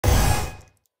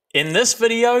In this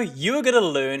video, you are going to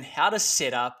learn how to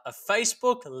set up a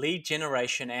Facebook lead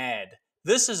generation ad.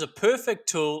 This is a perfect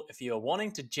tool if you are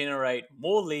wanting to generate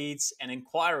more leads and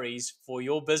inquiries for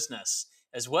your business,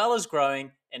 as well as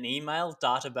growing an email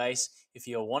database if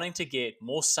you are wanting to get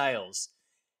more sales.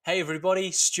 Hey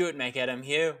everybody, Stuart Macadam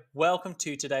here. Welcome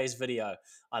to today's video.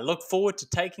 I look forward to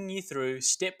taking you through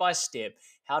step by step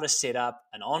how to set up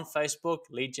an on Facebook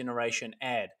lead generation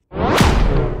ad.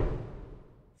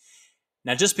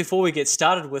 Now, just before we get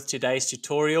started with today's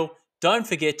tutorial, don't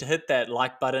forget to hit that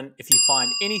like button if you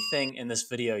find anything in this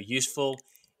video useful.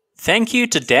 Thank you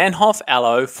to Danhoff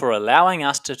Aloe for allowing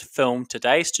us to film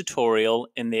today's tutorial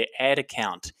in their ad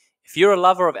account. If you're a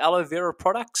lover of aloe vera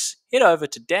products, head over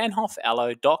to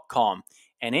danhoffaloe.com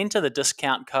and enter the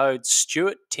discount code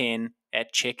Stuart10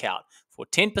 at checkout for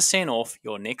 10% off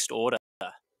your next order.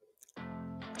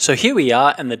 So here we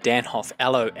are in the Danhoff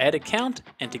Aloe ad account,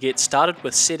 and to get started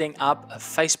with setting up a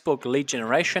Facebook lead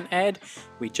generation ad,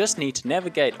 we just need to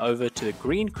navigate over to the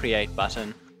green Create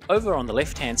button over on the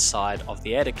left hand side of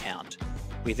the ad account.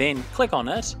 We then click on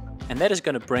it, and that is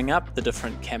going to bring up the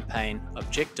different campaign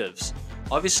objectives.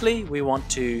 Obviously we want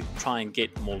to try and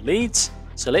get more leads,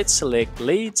 so let's select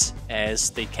leads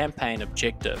as the campaign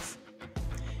objective.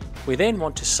 We then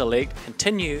want to select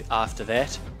continue after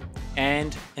that.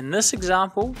 And in this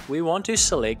example, we want to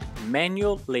select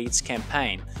manual leads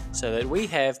campaign so that we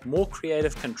have more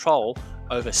creative control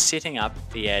over setting up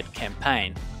the ad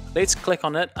campaign. Let's click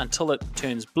on it until it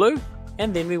turns blue,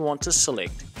 and then we want to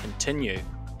select continue.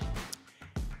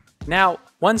 Now,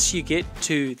 once you get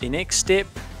to the next step,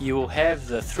 you will have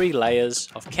the three layers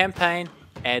of campaign,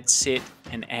 ad set,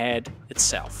 and ad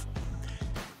itself.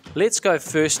 Let's go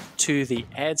first to the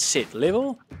ad set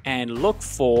level and look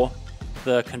for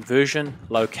the conversion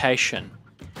location.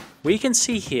 We can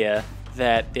see here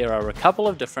that there are a couple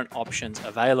of different options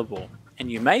available,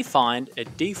 and you may find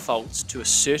it defaults to a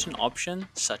certain option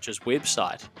such as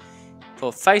website.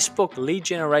 For Facebook lead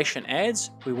generation ads,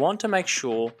 we want to make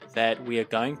sure that we are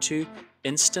going to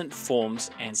instant forms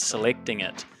and selecting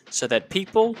it so that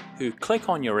people who click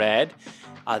on your ad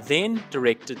are then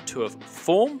directed to a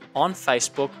form on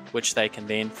Facebook which they can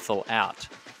then fill out.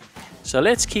 So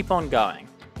let's keep on going.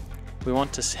 We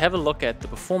want to have a look at the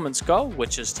performance goal,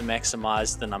 which is to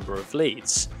maximize the number of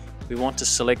leads. We want to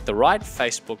select the right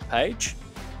Facebook page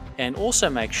and also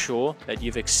make sure that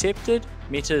you've accepted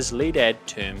Meta's lead ad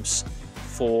terms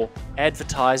for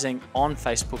advertising on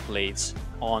Facebook leads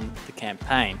on the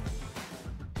campaign.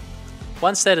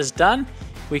 Once that is done,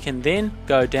 we can then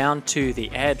go down to the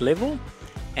ad level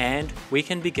and we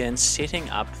can begin setting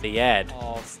up the ad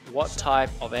of what type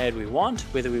of ad we want,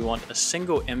 whether we want a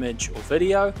single image or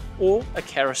video or a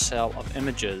carousel of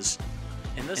images.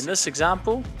 In this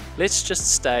example, let's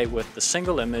just stay with the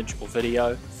single image or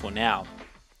video for now.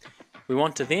 We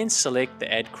want to then select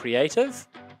the ad creative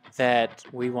that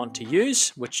we want to use,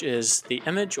 which is the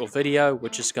image or video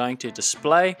which is going to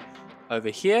display over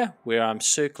here where I'm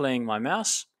circling my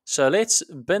mouse. So let's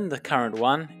bin the current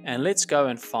one and let's go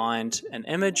and find an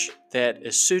image that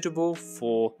is suitable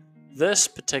for this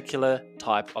particular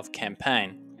type of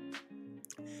campaign.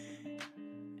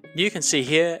 You can see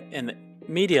here in the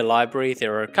media library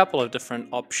there are a couple of different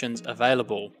options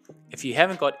available. If you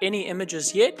haven't got any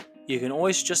images yet, you can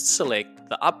always just select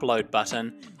the upload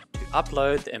button to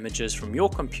upload the images from your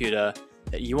computer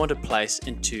that you want to place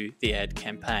into the ad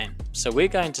campaign. So we're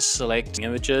going to select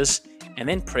images and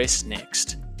then press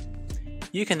next.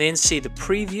 You can then see the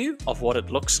preview of what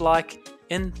it looks like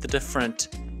in the different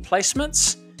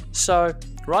placements. So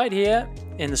right here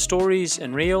in the stories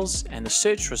and reels and the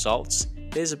search results,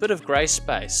 there's a bit of gray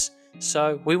space.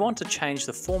 So we want to change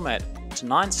the format to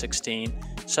 9:16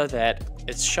 so that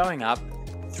it's showing up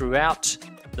throughout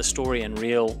the story and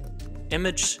reel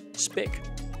image spec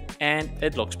and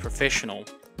it looks professional.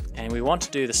 And we want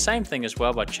to do the same thing as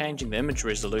well by changing the image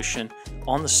resolution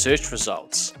on the search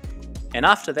results. And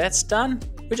after that's done,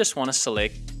 we just want to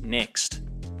select next.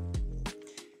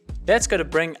 That's going to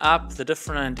bring up the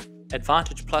different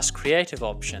Advantage Plus creative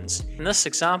options. In this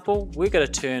example, we're going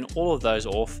to turn all of those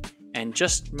off and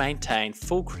just maintain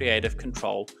full creative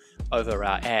control over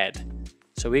our ad.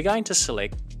 So we're going to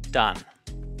select Done.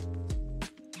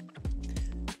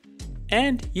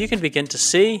 And you can begin to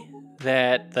see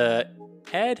that the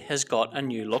ad has got a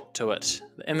new look to it.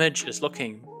 The image is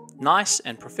looking nice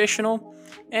and professional,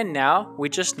 and now we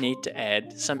just need to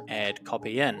add some ad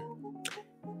copy in.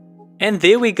 And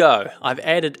there we go. I've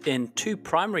added in two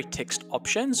primary text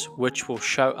options which will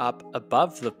show up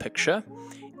above the picture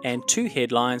and two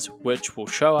headlines which will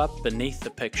show up beneath the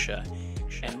picture.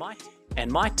 And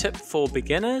my tip for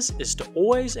beginners is to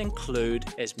always include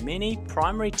as many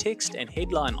primary text and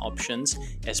headline options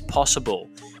as possible.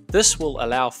 This will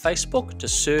allow Facebook to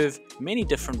serve many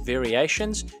different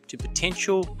variations to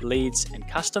potential leads and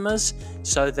customers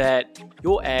so that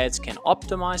your ads can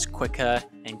optimize quicker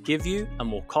and give you a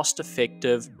more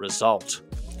cost-effective result.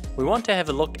 We want to have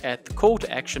a look at the call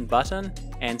to action button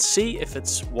and see if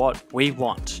it's what we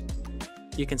want.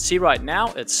 You can see right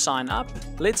now it's sign up.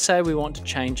 Let's say we want to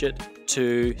change it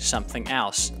to something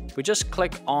else. We just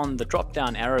click on the drop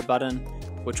down arrow button,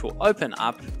 which will open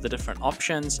up the different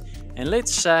options, and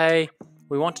let's say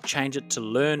we want to change it to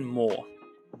learn more.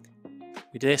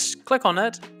 We just click on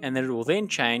it and then it will then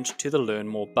change to the learn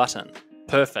more button.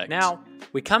 Perfect. Now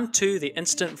we come to the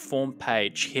instant form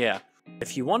page here.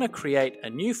 If you want to create a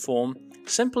new form,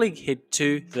 simply head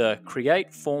to the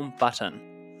create form button.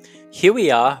 Here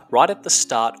we are right at the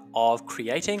start of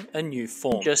creating a new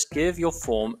form. Just give your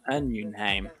form a new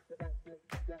name.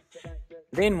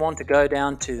 Then want to go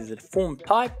down to the form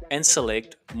type and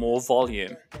select more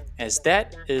volume, as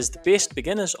that is the best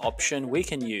beginners option we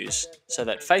can use so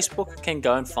that Facebook can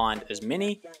go and find as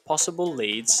many possible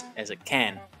leads as it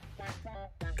can.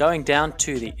 Going down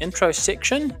to the intro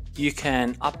section, you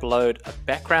can upload a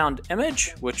background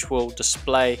image which will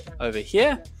display over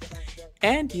here.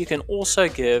 And you can also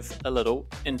give a little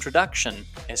introduction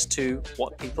as to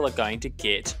what people are going to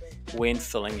get when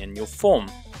filling in your form.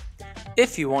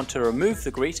 If you want to remove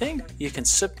the greeting, you can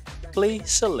simply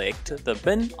select the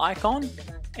bin icon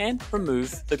and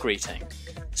remove the greeting.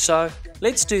 So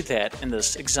let's do that in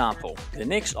this example. The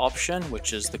next option,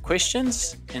 which is the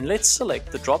questions, and let's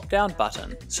select the drop down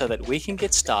button so that we can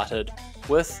get started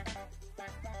with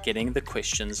getting the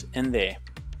questions in there.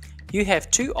 You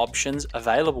have two options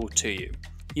available to you.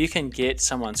 You can get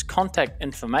someone's contact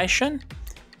information,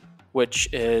 which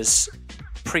is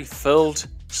pre-filled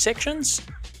sections,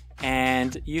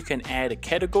 and you can add a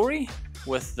category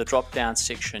with the drop-down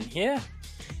section here.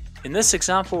 In this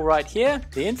example right here,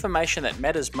 the information that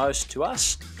matters most to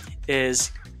us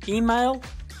is email,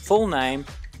 full name,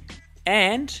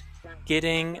 and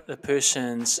getting the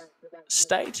person's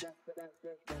state,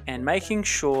 and making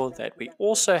sure that we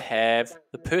also have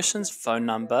the person's phone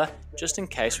number just in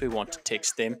case we want to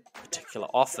text them particular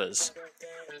offers.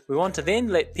 We want to then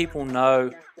let people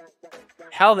know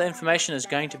how the information is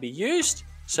going to be used,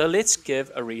 so let's give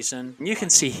a reason. You can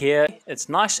see here it's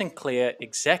nice and clear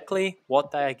exactly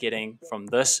what they are getting from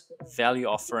this value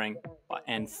offering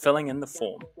and filling in the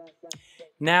form.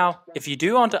 Now, if you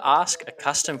do want to ask a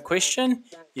custom question,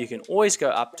 you can always go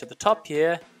up to the top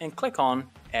here and click on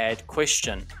Add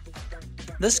Question.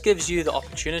 This gives you the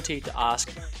opportunity to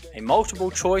ask a multiple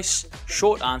choice,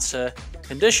 short answer,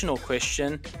 conditional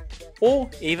question, or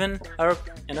even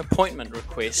an appointment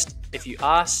request if you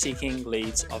are seeking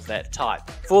leads of that type.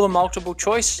 For the multiple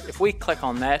choice, if we click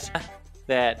on that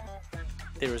there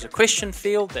is a question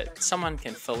field that someone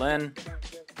can fill in.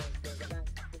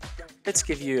 Let's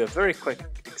give you a very quick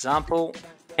example,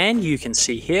 and you can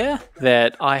see here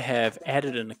that I have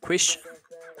added in a question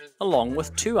along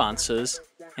with two answers,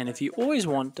 and if you always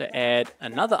want to add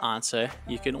another answer,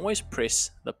 you can always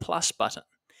press the plus button.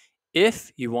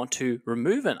 If you want to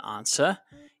remove an answer,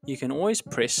 you can always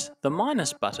press the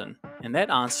minus button and that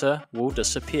answer will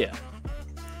disappear.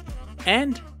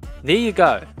 And there you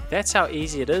go. That's how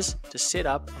easy it is to set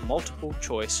up a multiple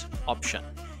choice option.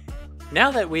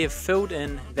 Now that we have filled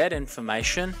in that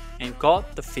information and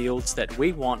got the fields that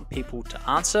we want people to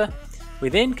answer, we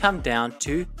then come down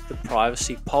to the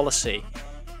privacy policy.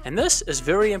 And this is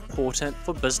very important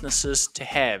for businesses to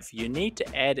have. You need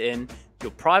to add in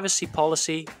your privacy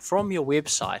policy from your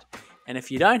website. And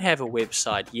if you don't have a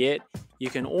website yet, you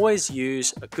can always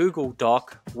use a Google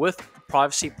Doc with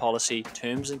privacy policy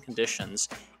terms and conditions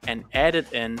and add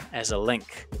it in as a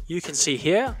link. You can see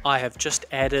here I have just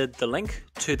added the link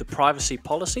to the privacy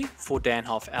policy for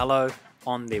Danhoff Allo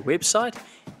on their website,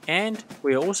 and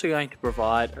we're also going to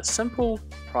provide a simple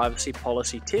privacy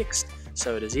policy text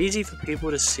so it is easy for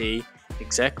people to see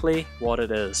exactly what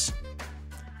it is.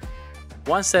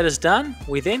 Once that is done,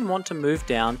 we then want to move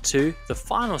down to the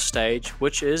final stage,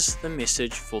 which is the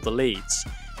message for the leads.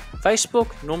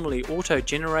 Facebook normally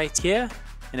auto-generates here,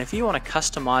 and if you want to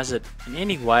customize it in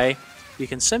any way, you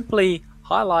can simply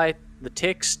highlight the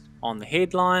text on the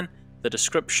headline, the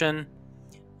description.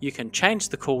 You can change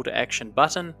the call to action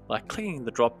button by clicking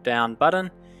the drop down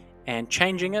button and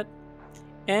changing it,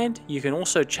 and you can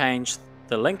also change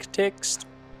the link text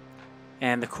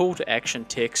and the call to action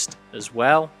text as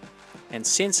well, and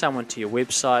send someone to your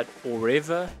website or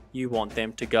wherever you want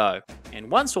them to go. And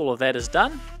once all of that is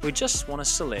done, we just want to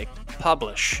select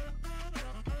Publish.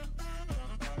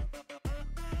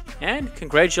 And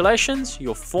congratulations,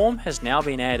 your form has now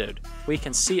been added. We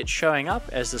can see it showing up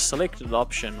as the selected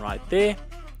option right there.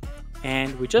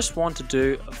 And we just want to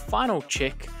do a final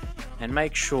check and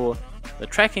make sure the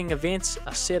tracking events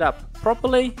are set up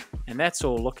properly, and that's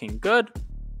all looking good.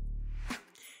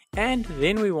 And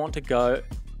then we want to go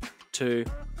to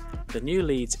the new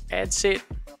leads ad set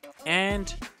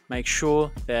and make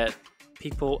sure that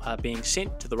people are being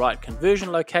sent to the right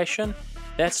conversion location.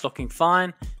 That's looking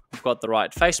fine. We've got the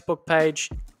right Facebook page.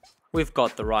 We've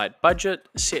got the right budget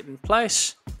set in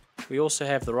place. We also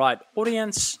have the right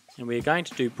audience, and we're going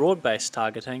to do broad-based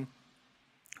targeting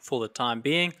for the time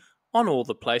being on all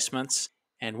the placements.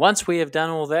 And once we have done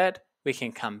all that, we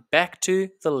can come back to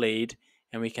the lead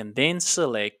and we can then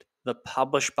select the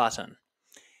publish button.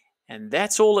 And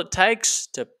that's all it takes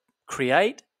to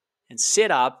create and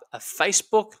set up a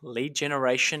Facebook lead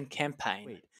generation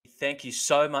campaign. Thank you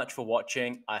so much for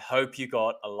watching. I hope you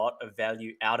got a lot of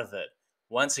value out of it.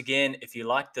 Once again, if you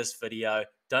liked this video,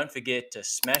 don't forget to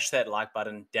smash that like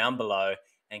button down below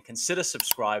and consider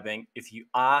subscribing if you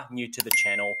are new to the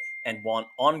channel and want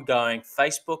ongoing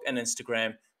Facebook and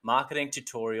Instagram marketing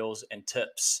tutorials and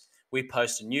tips. We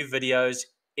post new videos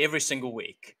every single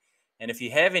week. And if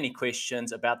you have any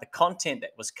questions about the content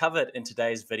that was covered in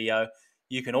today's video,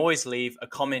 you can always leave a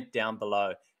comment down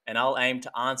below and I'll aim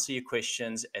to answer your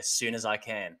questions as soon as I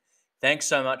can. Thanks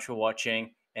so much for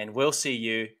watching, and we'll see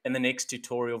you in the next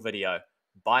tutorial video.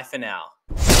 Bye for now.